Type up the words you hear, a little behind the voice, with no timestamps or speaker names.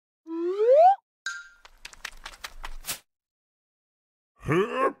Hey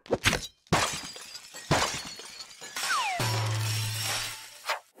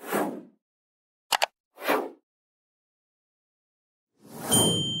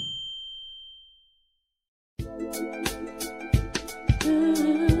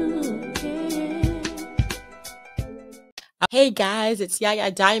guys, it's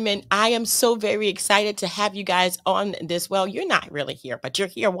Yaya Diamond. I am so very excited to have you guys on this. Well, you're not really here, but you're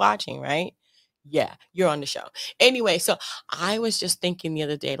here watching, right? Yeah, you're on the show. Anyway, so I was just thinking the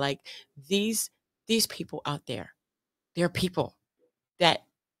other day, like these people out there, they're people that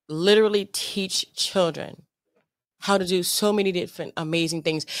literally teach children how to do so many different amazing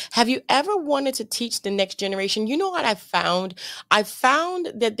things. Have you ever wanted to teach the next generation? You know what I found? I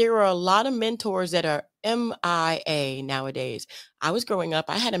found that there are a lot of mentors that are MIA nowadays. I was growing up,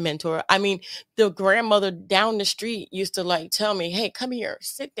 I had a mentor. I mean, the grandmother down the street used to like tell me, "Hey, come here,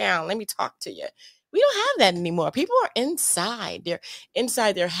 sit down, let me talk to you." We don't have that anymore. People are inside. They're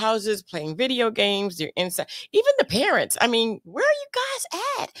inside their houses playing video games. They're inside. Even the parents. I mean, where are you guys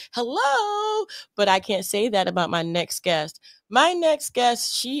at? Hello? But I can't say that about my next guest. My next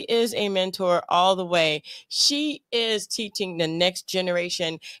guest, she is a mentor all the way. She is teaching the next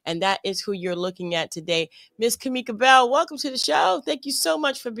generation, and that is who you're looking at today. Miss Kamika Bell, welcome to the show. Thank you so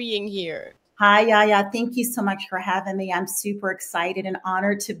much for being here. Hi, Yaya. Thank you so much for having me. I'm super excited and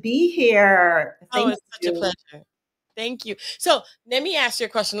honored to be here. It's such a pleasure. Thank you. So let me ask you a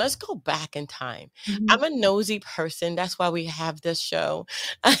question. Let's go back in time. I'm a nosy person. That's why we have this show.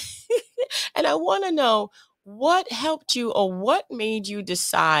 And I want to know what helped you or what made you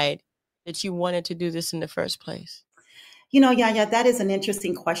decide that you wanted to do this in the first place? You know, Yaya, that is an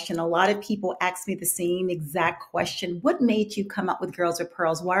interesting question. A lot of people ask me the same exact question. What made you come up with Girls with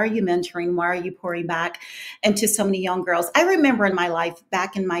Pearls? Why are you mentoring? Why are you pouring back into so many young girls? I remember in my life,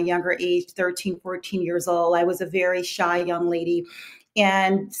 back in my younger age, 13, 14 years old, I was a very shy young lady.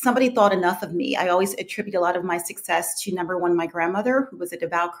 And somebody thought enough of me. I always attribute a lot of my success to, number one, my grandmother, who was a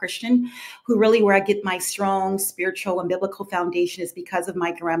devout Christian, who really where I get my strong spiritual and biblical foundation is because of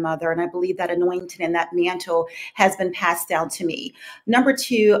my grandmother. And I believe that anointing and that mantle has been passed down to me. Number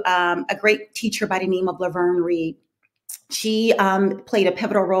two, a great teacher by the name of Laverne Reed. She played a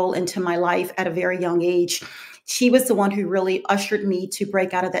pivotal role into my life at a very young age. She was the one who really ushered me to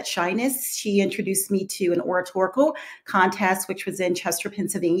break out of that shyness. She introduced me to an oratorical contest, which was in Chester,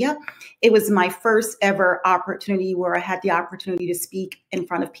 Pennsylvania. It was my first ever opportunity where I had the opportunity to speak in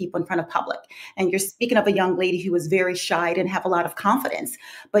front of people, in front of public. And you're speaking of a young lady who was very shy, didn't have a lot of confidence,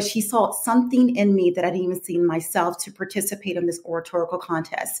 but she saw something in me that I didn't even see in myself to participate in this oratorical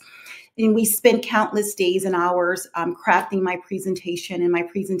contest. And we spent countless days and hours crafting my presentation. And my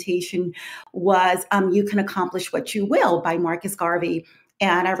presentation was You Can Accomplish What You Will by Marcus Garvey.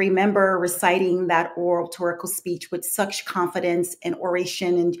 And I remember reciting that oratorical speech with such confidence and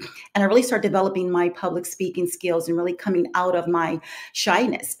oration. And I really started developing my public speaking skills and really coming out of my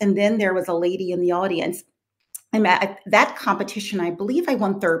shyness. And then there was a lady in the audience. And at that competition, I believe I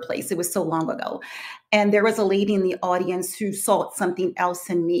won third place. It was so long ago. And there was a lady in the audience who saw something else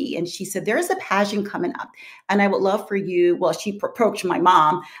in me. And she said, there's a pageant coming up. And I would love for you, well, she approached my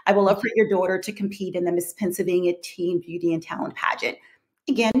mom. I would love for your daughter to compete in the Miss Pennsylvania Teen Beauty and Talent pageant.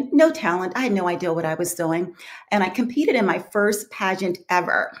 Again, no talent. I had no idea what I was doing. And I competed in my first pageant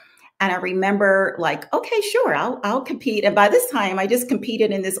ever. And I remember like, okay, sure, I'll compete. And by this time, I just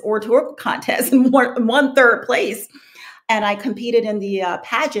competed in this oratorical contest and won third place. And I competed in the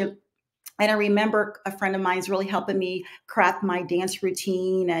pageant. And I remember a friend of mine is really helping me craft my dance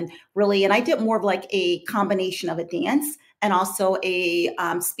routine and I did more of like a combination of a dance and also a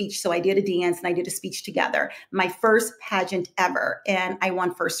speech. So I did a dance and I did a speech together, my first pageant ever. And I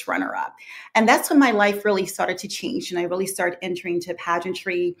won first runner up. And that's when my life really started to change. And I really started entering into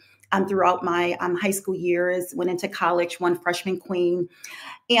pageantry throughout my high school years, went into college, won freshman queen.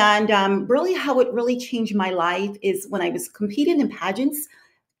 And really how it really changed my life is when I was competing in pageants.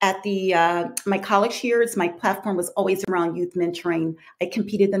 At my college years, my platform was always around youth mentoring. I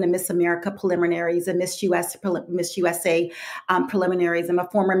competed in the Miss America preliminaries and Miss USA preliminaries. I'm a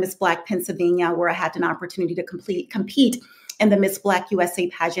former Miss Black Pennsylvania, where I had an opportunity to compete in the Miss Black USA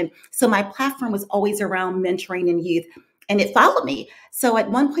pageant. So my platform was always around mentoring and youth. And it followed me. So at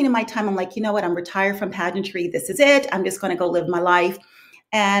one point in my time, I'm like, you know what? I'm retired from pageantry. This is it. I'm just going to go live my life.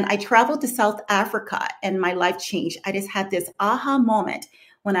 And I traveled to South Africa and my life changed. I just had this aha moment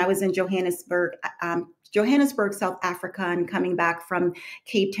when I was in Johannesburg, South Africa, and coming back from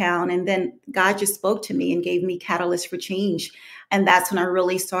Cape Town. And then God just spoke to me and gave me catalyst for change. And that's when I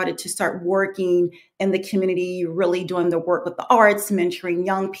really started to start working in the community, really doing the work with the arts, mentoring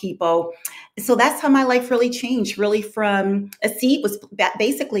young people. So that's how my life really changed. Really, from a seed was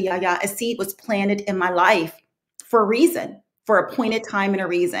basically, yeah, a seed was planted in my life for a reason, for a pointed time and a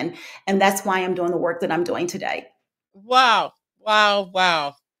reason, and that's why I'm doing the work that I'm doing today. Wow. Wow.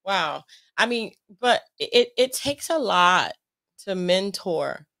 Wow. Wow. I mean, but it takes a lot to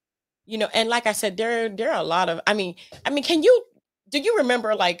mentor, and like I said, there are a lot of I mean, do you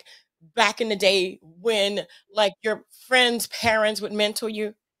remember like back in the day when like your friends' parents would mentor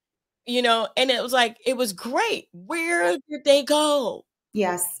you, and it was like it was great. Where did they go?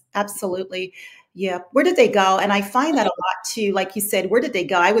 Yes, absolutely. Yeah. Where did they go? And I find that a Right. lot too. Like you said, where did they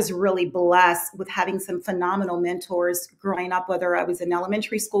go? I was really blessed with having some phenomenal mentors growing up, whether I was in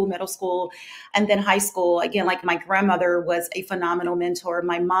elementary school, middle school, and then high school. Again, like my grandmother was a phenomenal mentor.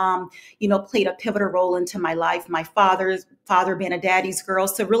 My mom, played a pivotal role into my life. My father's father being a daddy's girl.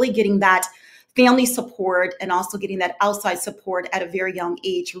 So really getting that family support and also getting that outside support at a very young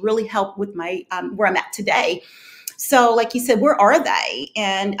age really helped with my where I'm at today. So, like you said, where are they?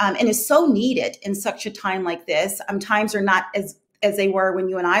 And it's so needed in such a time like this. Times are not as they were when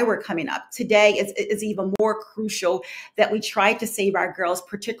you and I were coming up. Today is even more crucial that we try to save our girls,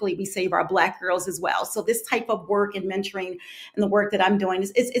 particularly we save our Black girls as well. So this type of work and mentoring and the work that I'm doing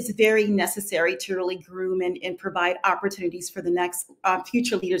is very necessary to really groom and provide opportunities for the next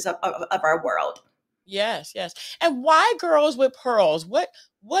future leaders of our world. Yes, yes. And why girls with pearls? What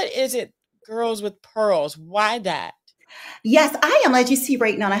is it, girls with pearls? Why that? Yes, I am. As you see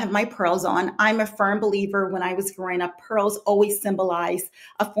right now, I have my pearls on. I'm a firm believer when I was growing up, pearls always symbolize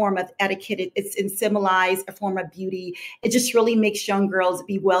a form of etiquette. It symbolize a form of beauty. It just really makes young girls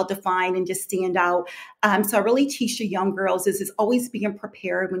be well defined and just stand out. So I really teach the young girls is always being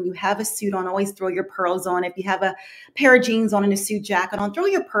prepared. When you have a suit on, always throw your pearls on. If you have a pair of jeans on and a suit jacket on, throw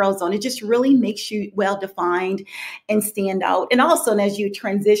your pearls on. It just really makes you well defined and stand out. And also, and as you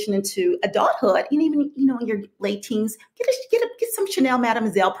transition into adulthood, and even in your late teens, get some Chanel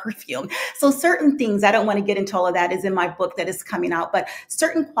Mademoiselle perfume. So certain things, I don't want to get into all of that, is in my book that is coming out, but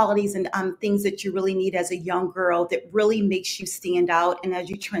certain qualities and things that you really need as a young girl that really makes you stand out, and as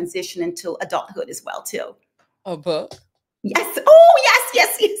you transition into adulthood as well too. A book? Yes. Oh yes,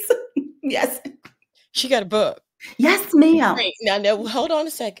 yes, yes. Yes. She got a book. Yes, ma'am. Great. Now, hold on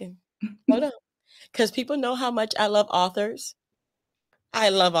a second. Hold on. Because people know how much I love authors. I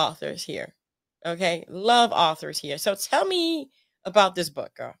love authors here. Okay. Love authors here. So tell me about this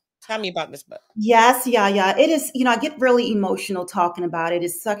book, girl. Tell me about this book. Yes, yeah, yeah. It is, I get really emotional talking about it.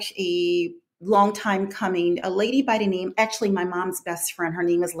 It's such a long time coming. A lady by the name, actually, my mom's best friend, her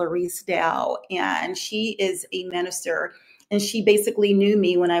name is Larice Dow, and she is a minister. And she basically knew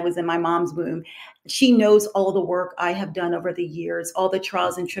me when I was in my mom's womb. She knows all the work I have done over the years, all the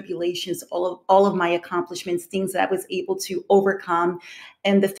trials and tribulations, all of my accomplishments, things that I was able to overcome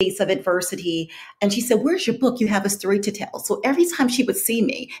in the face of adversity. And she said, "Where's your book? You have a story to tell." So every time she would see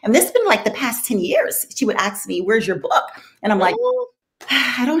me, and this has been like the past 10 years, she would ask me, "Where's your book?" And I'm like, Oh,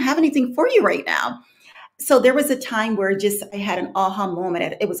 "I don't have anything for you right now." So there was a time where just I had an aha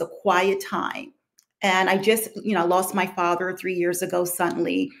moment. It was a quiet time. And I just, lost my father 3 years ago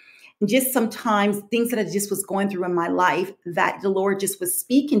suddenly. And just sometimes things that I just was going through in my life that the Lord just was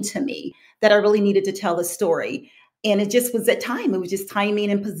speaking to me that I really needed to tell the story. And it just was that time. It was just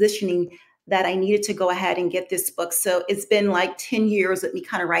timing and positioning that I needed to go ahead and get this book. So it's been like 10 years with me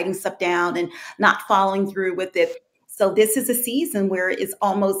kind of writing stuff down and not following through with it. So this is a season where it's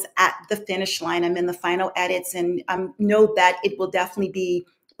almost at the finish line. I'm in the final edits, and know that it will definitely be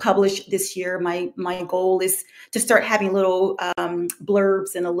published this year. My goal is to start having little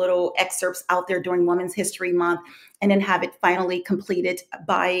blurbs and a little excerpts out there during Women's History Month, and then have it finally completed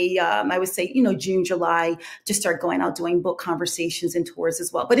by I would say June, July, to start going out doing book conversations and tours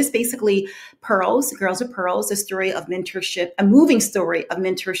as well. But it's basically Pearls, Girls of Pearls, a story of mentorship, a moving story of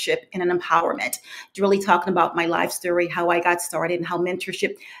mentorship and an empowerment. It's really talking about my life story, how I got started, and how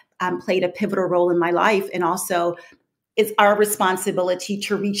mentorship played a pivotal role in my life, and also it's our responsibility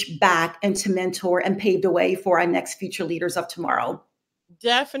to reach back and to mentor and pave the way for our next future leaders of tomorrow.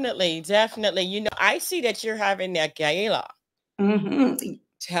 definitely, definitely. I see that you're having that gala. Hmm.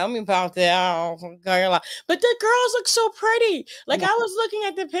 Tell me about that gala. But the girls look so pretty. Like Yeah. I was looking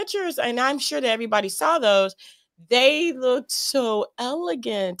at the pictures, and I'm sure that everybody saw those. They looked so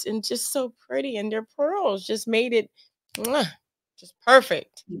elegant and just so pretty, and their pearls just made it mwah, just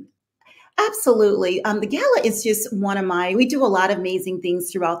perfect. Absolutely. The gala is just we do a lot of amazing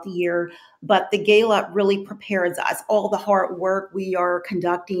things throughout the year, but the gala really prepares us. All the hard work we are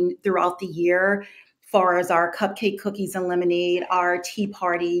conducting throughout the year, far as our cupcake, cookies, and lemonade, our tea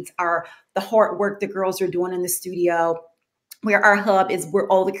parties, the hard work the girls are doing in the studio, where our hub is, where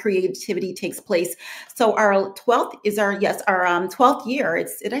all the creativity takes place. So our 12th is our, yes, our 12th year.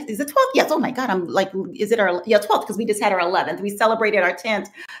 Is it 12th? Yes. Oh my God. I'm like, is it our, yeah, 12th, because we just had our 11th. We celebrated our 10th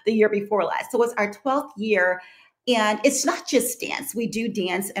the year before last. So it's our 12th year. And it's not just dance. We do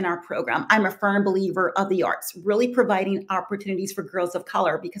dance in our program. I'm a firm believer of the arts, really providing opportunities for girls of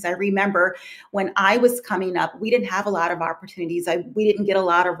color, because I remember when I was coming up, we didn't have a lot of opportunities. We didn't get a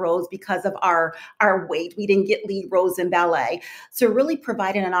lot of roles because of our weight. We didn't get lead roles in ballet. So really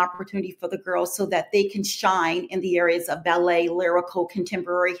providing an opportunity for the girls so that they can shine in the areas of ballet, lyrical,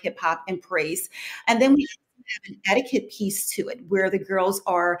 contemporary, hip hop, and praise. And then we have an etiquette piece to it where the girls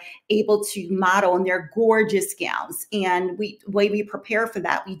are able to model in their gorgeous gowns. And the way we prepare for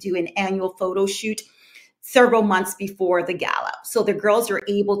that, we do an annual photo shoot several months before the gala. So the girls are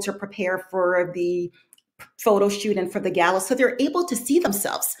able to prepare for the photo shoot and for the gala. So they're able to see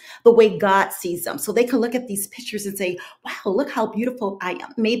themselves the way God sees them. So they can look at these pictures and say, wow, look how beautiful I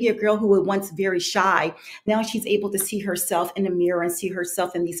am. Maybe a girl who was once very shy, now she's able to see herself in the mirror and see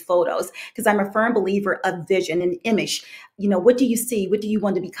herself in these photos. Because I'm a firm believer of vision and image. You know, what do you see? What do you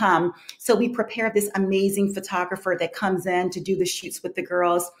want to become? So we prepare this amazing photographer that comes in to do the shoots with the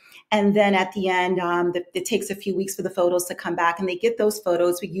girls. And then at the end, it takes a few weeks for the photos to come back, and they get those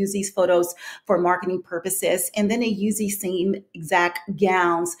photos. We use these photos for marketing purposes. And then they use these same exact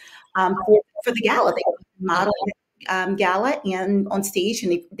gowns for the gala. They model gala and on stage,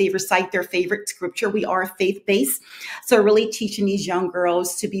 and they recite their favorite scripture. We are faith-based. So really teaching these young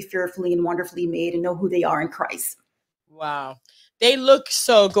girls to be fearfully and wonderfully made and know who they are in Christ. Wow. They look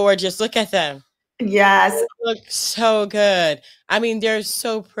so gorgeous. Look at them. Yes. They look so good. I mean, they're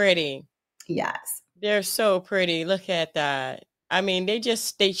so pretty. Yes. They're so pretty. Look at that. I mean, they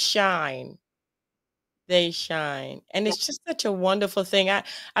shine. They shine. And it's just such a wonderful thing.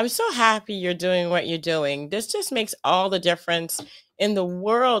 I'm so happy you're doing what you're doing. This just makes all the difference in the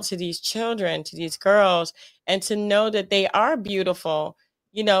world to these children, to these girls, and to know that they are beautiful.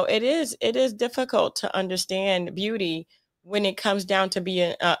 You know, it is difficult to understand beauty when it comes down to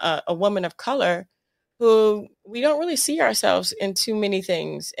being a woman of color who we don't really see ourselves in too many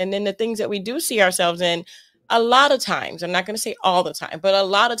things. And then the things that we do see ourselves in, a lot of times, I'm not going to say all the time, but a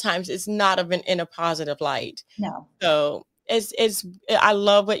lot of times it's not in a positive light. No. So I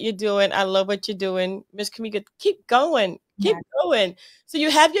love what you're doing. I love what you're doing. Miss Kamika, keep going. Keep Yes. going. So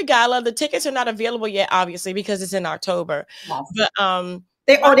you have your gala. The tickets are not available yet, obviously, because it's in October. Yes. But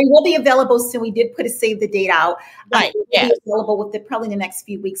They will be available soon. We did put a save the date out. right, It will yes. be available probably in the next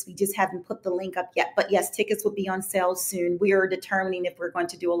few weeks. We just haven't put the link up yet. But yes, tickets will be on sale soon. We are determining if we're going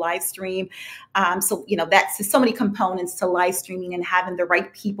to do a live stream. So, you know, that's so many components to live streaming and having the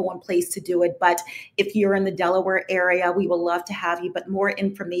right people in place to do it. But if you're in the Delaware area, we would love to have you. But more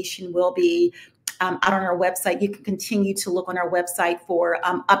information will be out on our website. You can continue to look on our website for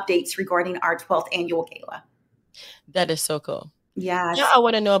updates regarding our 12th annual gala. That is so cool. Yes. Now I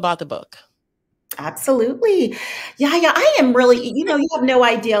want to know about the book. Absolutely. Yeah. I am really, you have no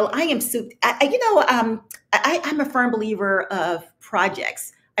idea. I am, I'm a firm believer of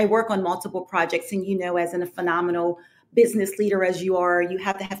projects. I work on multiple projects, and, as a phenomenal business leader as you are, you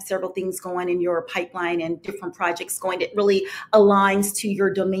have to have several things going in your pipeline and different projects going that really aligns to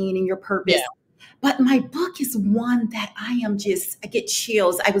your domain and your purpose. Yeah. But my book is one that I get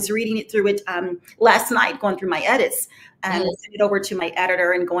chills. I was reading it through it last night, going through my edits, and sent it over to my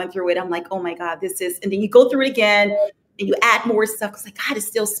editor and going through it. I'm like, oh my God, and then you go through it again and you add more stuff. It's like, God is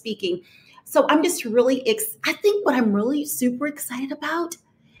still speaking. So I'm just really, I think what I'm really super excited about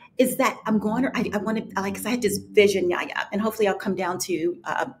is that I want to, because I had this vision, Yaya, and hopefully I'll come down to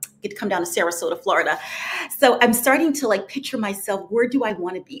Sarasota, Florida. So I'm starting to picture myself. Where do I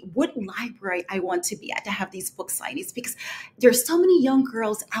want to be? What library I want to be at to have these book signings? Because there's so many young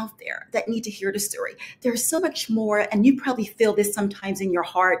girls out there that need to hear the story. There's so much more, and you probably feel this sometimes in your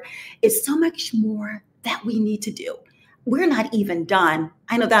heart. It's so much more that we need to do. We're not even done.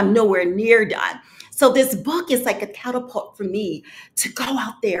 I know that I'm nowhere near done. So this book is like a catapult for me to go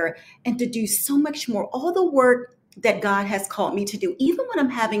out there and to do so much more, all the work that God has called me to do, even when I'm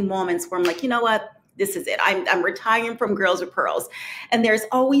having moments where I'm like, you know what, this is it. I'm retiring from Girls with Pearls. And there's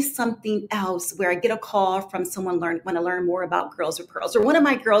always something else where I get a call from someone want to learn more about Girls with Pearls. Or one of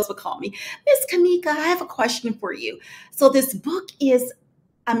my girls will call me, Miss Kamika, I have a question for you. So this book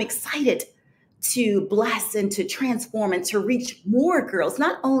I'm excited to bless and to transform and to reach more girls,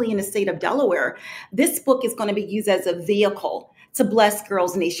 not only in the state of Delaware. This book is going to be used as a vehicle to bless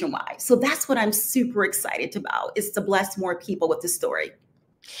girls nationwide. So that's what I'm super excited about, is to bless more people with the story.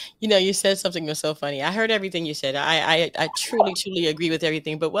 You said something that's so funny. I heard everything you said. I truly, truly agree with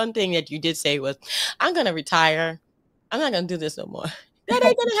everything. But one thing that you did say was, I'm going to retire I'm not gonna do this no more. That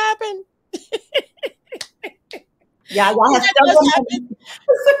ain't gonna happen. Yeah, y'all When have that does happen,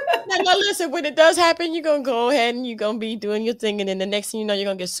 several. now listen, when it does happen, you're gonna go ahead and you're gonna be doing your thing, and then the next thing you know, you're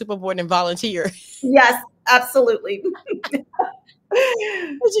gonna get super bored and volunteer. Yes, absolutely.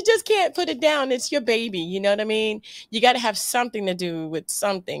 But you just can't put it down. It's your baby. You know what I mean? You got to have something to do with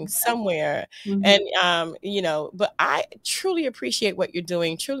something somewhere. Mhm. And, but I truly appreciate what you're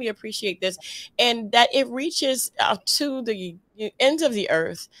doing, truly appreciate this, and that it reaches out to the ends of the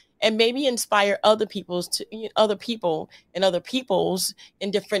earth and maybe inspire other people and other peoples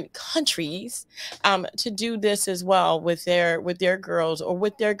in different countries to do this as well with their girls or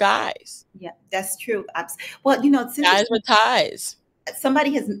with their guys. Yeah, that's true. Well, you know, it's Guys interesting. with ties. Somebody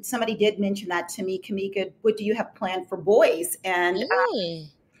did mention that to me, Kamika. What do you have planned for boys? And Mm.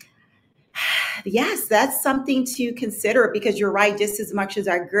 yes, that's something to consider because you're right, just as much as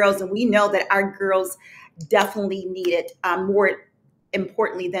our girls, and we know that our girls definitely need it more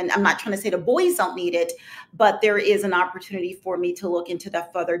importantly than I'm not trying to say the boys don't need it, but there is an opportunity for me to look into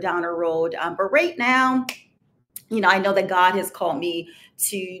that further down the road. But right now, you know, I know that God has called me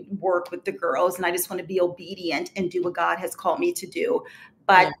to work with the girls, and I just want to be obedient and do what God has called me to do.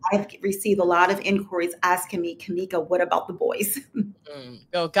 But Yeah. I've received a lot of inquiries asking me, Kamika, what about the boys?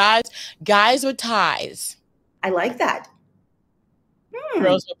 Go guys with ties. I like that. Hmm,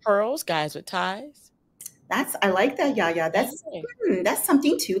 Girls with pearls, guys with ties. I like that, Yaya. Yeah. That's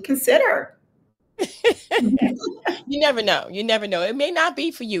something to consider. You never know. You never know. It may not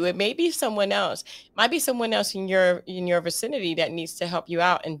be for you. It may be someone else. Might be someone else in your vicinity that needs to help you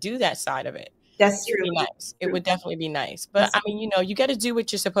out and do that side of it. That's It would true. be nice. It True. would definitely be nice. But That's I mean, you got to do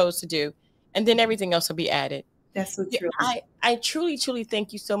what you're supposed to do, and then everything else will be added. that's so Yeah, true. I truly, truly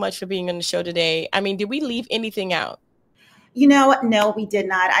thank you so much for being on the show today. I mean, did we leave anything out? You know, no, we did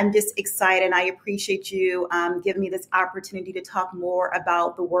not. I'm just excited. I appreciate you giving me this opportunity to talk more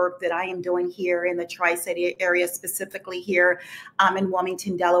about the work that I am doing here in the Tri-City area, specifically here in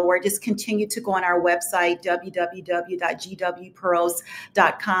Wilmington, Delaware. Just continue to go on our website,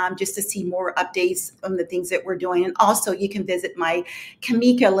 www.gwpearls.com, just to see more updates on the things that we're doing. And also, you can visit my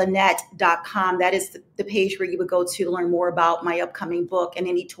KamikaLynette.com. That is the page where you would go to learn more about my upcoming book and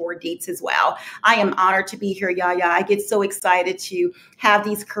any tour dates as well. I am honored to be here, Yaya. I get so excited to have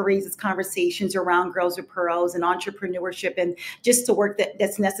these courageous conversations around Girls with Pearls and entrepreneurship and just the work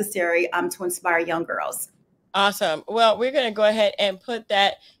that's necessary to inspire young girls. Awesome. Well, we're going to go ahead and put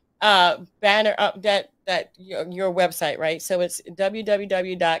that banner up that your website, right? So it's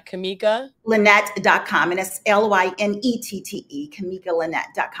www.kamika Lynette.com, and it's Lynette,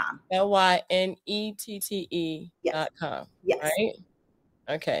 KamikaLynette.com. Yes, LYNETTE.com, yes. right?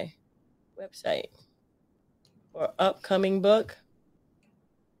 Okay. Website for upcoming book.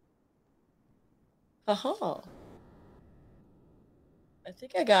 Haha. I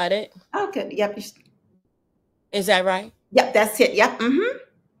think I got it. Oh, good. Yep. Is that right? Yep, that's it. Yep. Mm-hmm.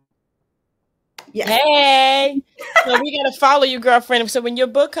 Yes. Hey. So we got to follow you, girlfriend. So when your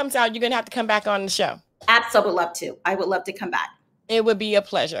book comes out, you're going to have to come back on the show. Absolutely love to. I would love to come back. It would be a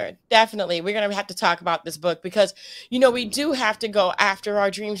pleasure. Definitely. We're going to have to talk about this book because, we do have to go after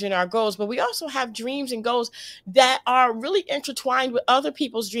our dreams and our goals, but we also have dreams and goals that are really intertwined with other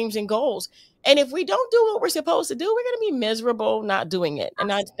people's dreams and goals. And if we don't do what we're supposed to do, we're going to be miserable not doing it. And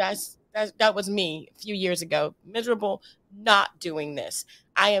that was me a few years ago, miserable not doing this.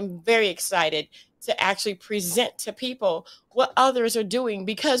 I am very excited to actually present to people what others are doing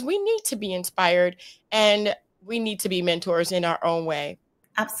because we need to be inspired and we need to be mentors in our own way.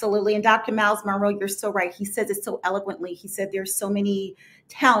 Absolutely. And Dr. Miles Monroe, you're so right. He says it so eloquently. He said there's so many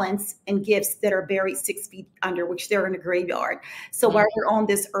talents and gifts that are buried 6 feet under, which they're in a graveyard. So while we're on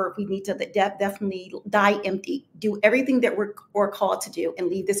this earth, we need to definitely die empty, do everything that we're called to do and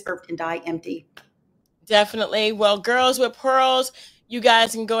leave this earth and die empty. Definitely. Well, Girls with Pearls, you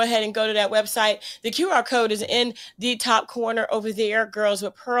guys can go ahead and go to that website. The QR code is in the top corner over there, Girls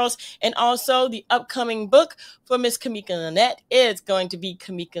with Pearls. And also the upcoming book for Miss Kamika Lynette is going to be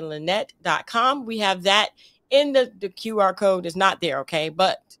KamikaLynette.com. We have that in the QR code is not there, okay?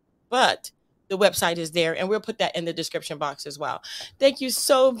 But the website is there, and we'll put that in the description box as well. Thank you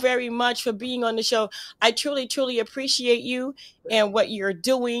so very much for being on the show. I truly, truly appreciate you and what you're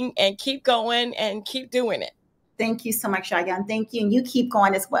doing, and keep going and keep doing it. Thank you so much, Shayan. Thank you. And you keep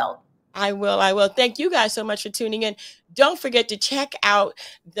going as well. I will. I will. Thank you guys so much for tuning in. Don't forget to check out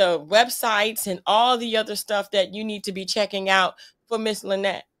the websites and all the other stuff that you need to be checking out for Miss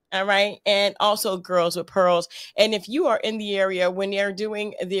Lynette. All right. And also Girls with Pearls. And if you are in the area when they're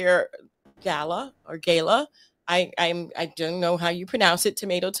doing their gala or gala, I don't know how you pronounce it,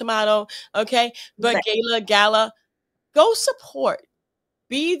 tomato, okay, but gala, Go support,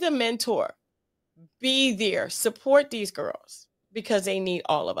 be the mentor, be there, support these girls because they need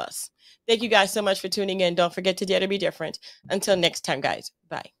all of us. Thank you guys so much for tuning in. Don't forget to dare to be different. Until next time, guys.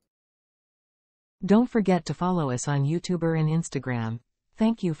 Bye. Don't forget to follow us on YouTube and Instagram.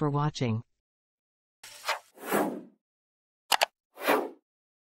 Thank you for watching.